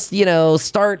all just,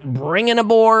 start bringing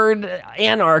aboard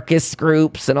anarchist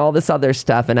groups and all this other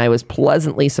stuff. And I was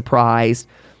pleasantly surprised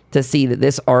to see that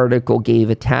this article gave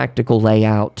a tactical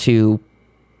layout to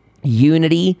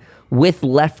unity with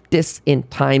leftists in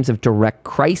times of direct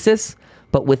crisis,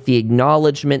 but with the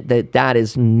acknowledgement that that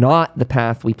is not the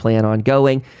path we plan on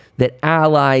going, that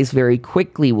allies very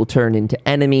quickly will turn into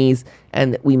enemies,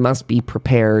 and that we must be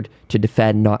prepared to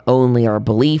defend not only our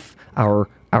belief, our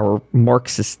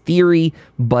Marxist theory,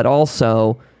 but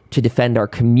also to defend our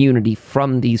community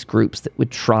from these groups that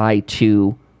would try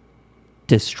to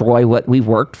destroy what we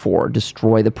worked for,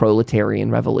 destroy the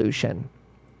proletarian revolution.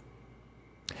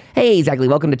 Hey, exactly.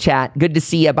 Welcome to chat. Good to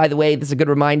see you. By the way, this is a good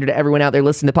reminder to everyone out there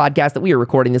listening to the podcast that we are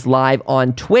recording this live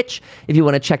on Twitch. If you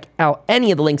want to check out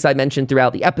any of the links I mentioned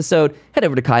throughout the episode, head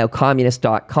over to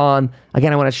kylecommunist.com.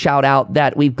 Again, I want to shout out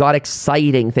that we've got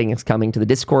exciting things coming to the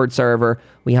Discord server.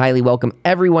 We highly welcome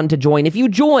everyone to join. If you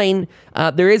join,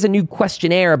 there is a new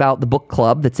questionnaire about the book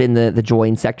club that's in the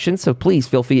join section, so please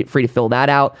feel free to fill that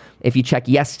out. If you check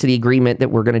yes to the agreement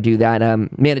that we're going to do that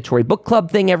mandatory book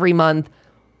club thing every month,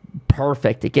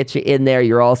 perfect. It gets you in there.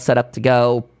 You're all set up to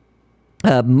go.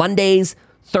 Mondays,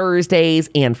 Thursdays,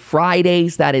 and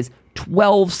Fridays. That is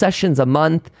 12 sessions a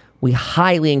month. We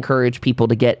highly encourage people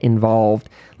to get involved.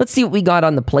 Let's see what we got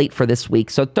on the plate for this week.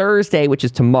 So Thursday, which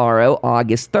is tomorrow,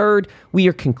 August 3rd, we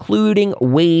are concluding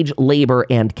Wage, Labor,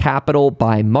 and Capital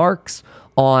by Marx.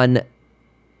 On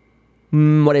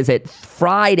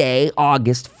Friday,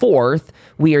 August 4th,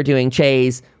 we are doing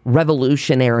Che's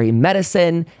Revolutionary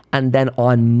Medicine. And then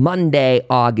on Monday,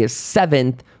 August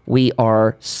 7th, we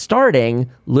are starting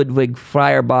Ludwig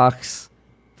Feuerbach's,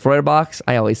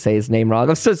 I always say his name wrong,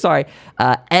 I'm so sorry,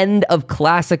 End of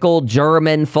Classical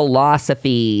German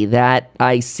Philosophy, that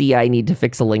I see I need to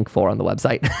fix a link for on the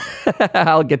website.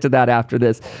 I'll get to that after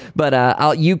this. But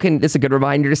this is a good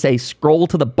reminder to say, scroll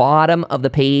to the bottom of the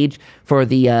page for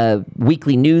the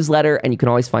weekly newsletter, and you can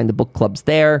always find the book clubs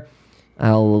there.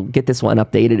 I'll get this one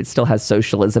updated. It still has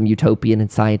Socialism, Utopian,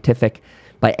 and Scientific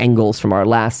by Engels from our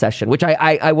last session, which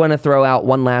I want to throw out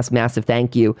one last massive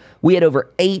thank you. We had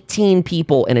over 18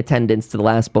 people in attendance to the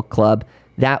last book club.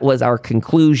 That was our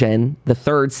conclusion, the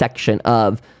third section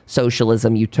of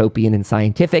Socialism, Utopian, and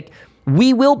Scientific.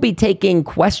 We will be taking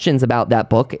questions about that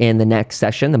book in the next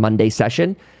session, the Monday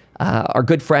session. Our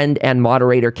good friend and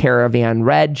moderator, Caravan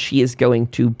Red, she is going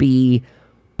to be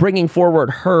bringing forward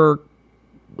her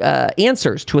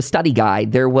answers to a study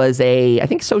guide. There was I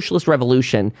think Socialist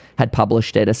Revolution had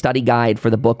published it, a study guide for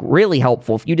the book, really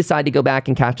helpful. If you decide to go back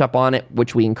and catch up on it,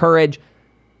 which we encourage,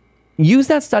 use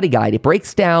that study guide. It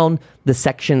breaks down the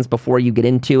sections before you get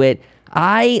into it.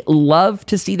 I love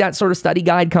to see that sort of study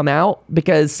guide come out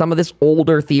because some of this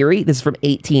older theory, this is from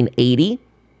 1880,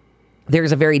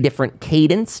 there's a very different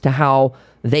cadence to how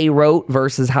they wrote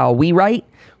versus how we write.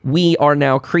 We are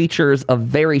now creatures of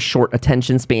very short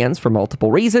attention spans for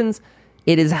multiple reasons.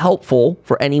 It is helpful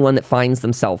for anyone that finds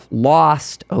themselves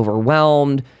lost,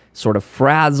 overwhelmed, sort of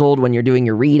frazzled when you're doing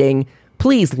your reading.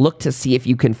 Please look to see if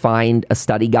you can find a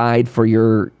study guide for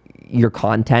your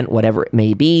content, whatever it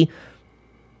may be.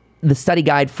 The study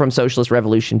guide from Socialist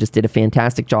Revolution just did a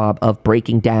fantastic job of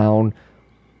breaking down,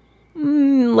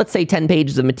 let's say 10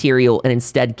 pages of material and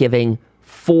instead giving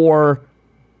 4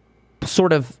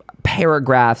 sort of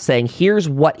paragraphs saying, here's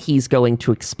what he's going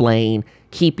to explain.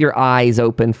 Keep your eyes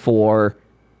open for ...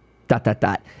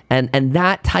 And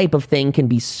that type of thing can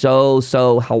be so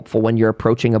helpful when you're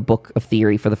approaching a book of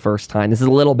theory for the first time. This is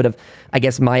a little bit of, I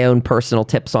guess, my own personal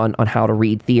tips on how to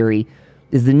read theory.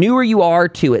 Is the newer you are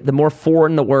to it, the more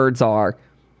foreign the words are,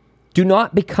 do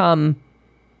not become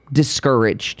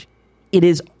discouraged. It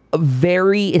has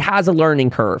a learning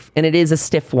curve, and it is a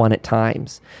stiff one at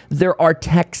times. There are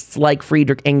texts like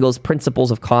Friedrich Engels' Principles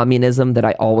of Communism that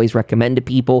I always recommend to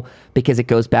people because it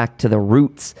goes back to the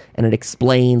roots and it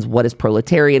explains what is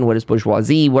proletarian, what is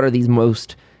bourgeoisie, what are these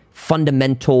most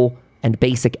fundamental and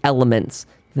basic elements.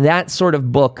 That sort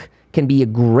of book can be a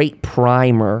great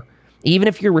primer. Even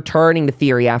if you're returning to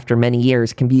theory after many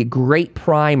years, can be a great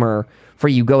primer for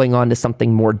you going on to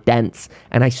something more dense.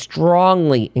 And I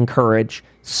strongly encourage,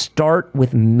 start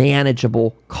with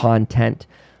manageable content.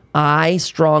 I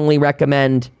strongly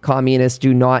recommend communists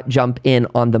do not jump in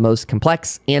on the most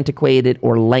complex, antiquated,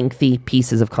 or lengthy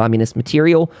pieces of communist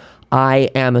material. I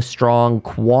am a strong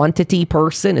quantity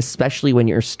person, especially when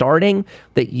you're starting,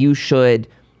 that you should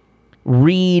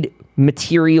read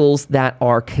materials that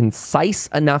are concise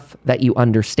enough that you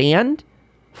understand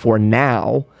for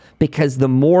now, because the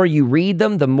more you read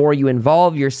them, the more you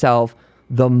involve yourself,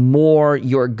 the more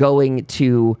you're going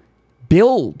to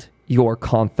build your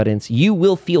confidence. You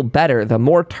will feel better. The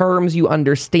more terms you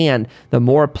understand, the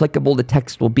more applicable the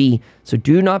text will be. So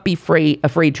do not be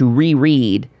afraid to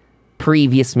reread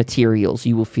previous materials.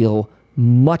 You will feel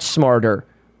much smarter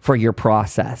for your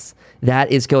process.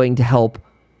 That is going to help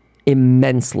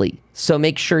immensely. So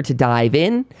make sure to dive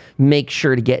in. Make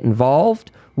sure to get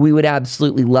involved. We would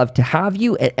absolutely love to have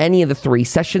you at any of the 3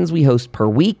 sessions we host per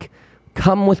week.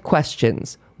 Come with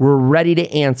questions. We're ready to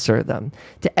answer them.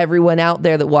 To everyone out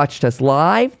there that watched us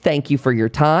live, thank you for your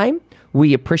time.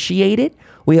 We appreciate it.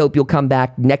 We hope you'll come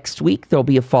back next week. There'll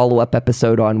be a follow-up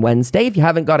episode on Wednesday. If you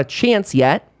haven't got a chance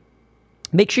yet,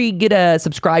 make sure you get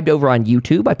subscribed over on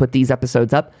YouTube. I put these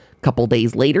episodes up a couple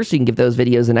days later, so you can give those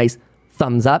videos a nice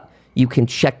thumbs up. You can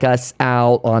check us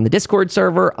out on the Discord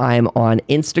server. I'm on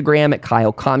Instagram at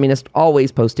Kyle Communist,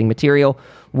 always posting material.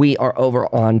 We are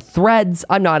over on Threads.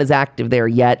 I'm not as active there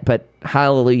yet, but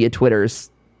hallelujah, Twitter's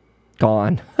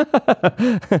gone.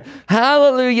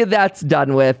 Hallelujah, that's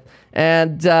done with.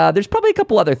 And there's probably a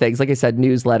couple other things, like I said,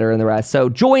 newsletter and the rest. So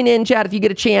join in, chat, if you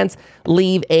get a chance.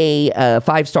 Leave a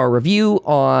 5-star review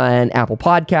on Apple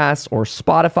Podcasts or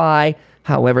Spotify,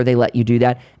 however they let you do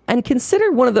that. And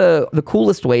consider one of the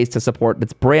coolest ways to support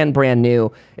that's brand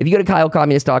new. If you go to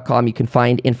kylecommunist.com, you can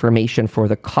find information for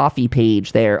the coffee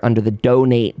page there under the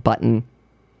donate button.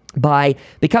 By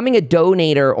becoming a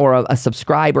donator or a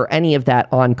subscriber, any of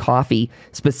that on Coffee,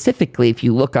 specifically if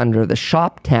you look under the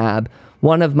shop tab,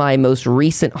 one of my most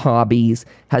recent hobbies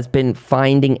has been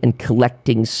finding and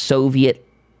collecting Soviet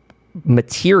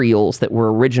materials that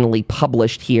were originally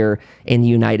published here in the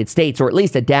United States, or at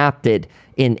least adapted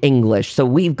in English. So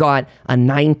we've got a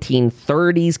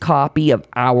 1930s copy of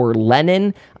Our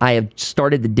Lenin. I have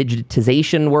started the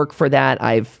digitization work for that.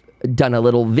 I've done a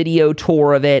little video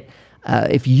tour of it.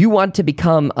 If you want to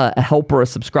become a helper, a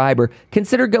subscriber,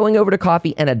 consider going over to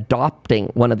Coffee and adopting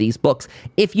one of these books.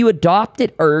 If you adopt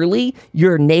it early,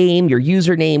 your name, your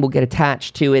username will get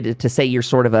attached to it to say you're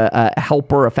sort of a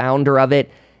helper, a founder of it.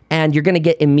 And you're going to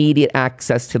get immediate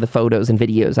access to the photos and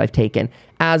videos I've taken.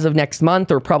 As of next month,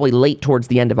 or probably late towards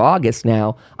the end of August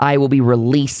now, I will be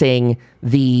releasing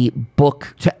the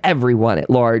book to everyone at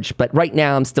large. But right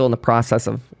now, I'm still in the process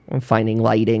of finding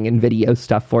lighting and video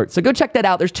stuff for it. So go check that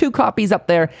out. There's 2 copies up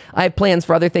there. I have plans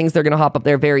for other things. They're going to hop up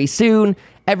there very soon.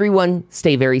 Everyone,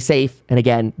 stay very safe. And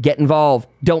again, get involved.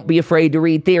 Don't be afraid to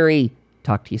read theory.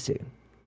 Talk to you soon.